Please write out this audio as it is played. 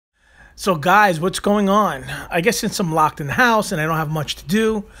So, guys, what's going on? I guess since I'm locked in the house and I don't have much to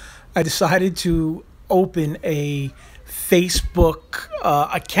do, I decided to open a Facebook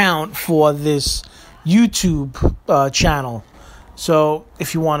account for this YouTube channel. So,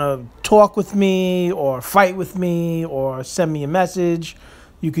 if you want to talk with me or fight with me or send me a message,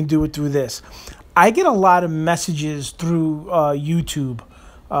 you can do it through this. I get a lot of messages through YouTube.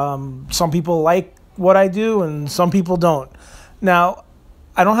 Some people like what I do and some people don't. Now,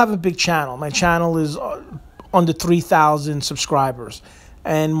 I don't have a big channel. My channel is under 3,000 subscribers.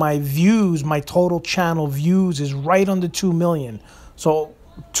 And my views, my total channel views is right under 2 million. So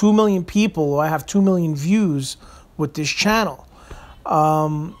 2 million people, I have 2 million views with this channel.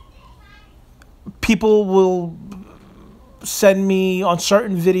 People will send me on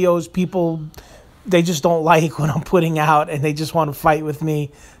certain videos, they just don't like what I'm putting out and they just want to fight with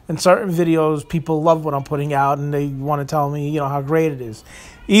me. In certain videos, people love what I'm putting out and they want to tell me, how great it is.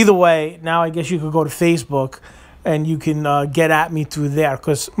 Either way, now I guess you could go to Facebook and you can get at me through there,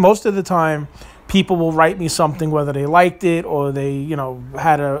 because most of the time people will write me something, whether they liked it or they,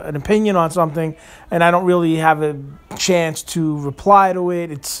 had an opinion on something, and I don't really have a chance to reply to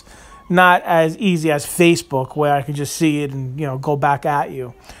it. It's not as easy as Facebook, where I can just see it and, go back at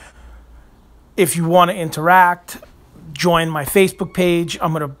you. If you want to interact, join my Facebook page.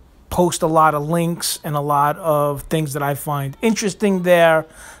 I'm going to post a lot of links and a lot of things that I find interesting there,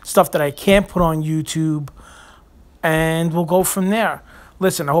 stuff that I can't put on YouTube, and we'll go from there.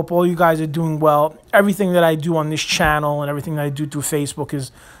 Listen, I hope all you guys are doing well. Everything that I do on this channel and everything that I do through Facebook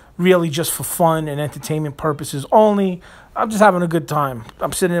is really just for fun and entertainment purposes only. I'm just having a good time.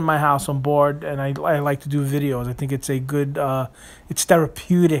 I'm sitting in my house, I'm bored, and I like to do videos. I think it's a good, it's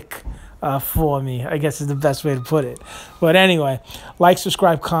therapeutic for me, I guess is the best way to put it. But anyway, like,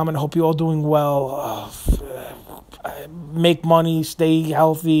 subscribe, comment. I hope you're all doing well. Make money, stay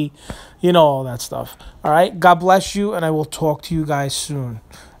healthy, all that stuff. All right, God bless you, and I will talk to you guys soon.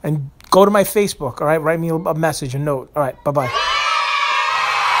 And go to my Facebook, all right? Write me a message, a note. All right, bye-bye.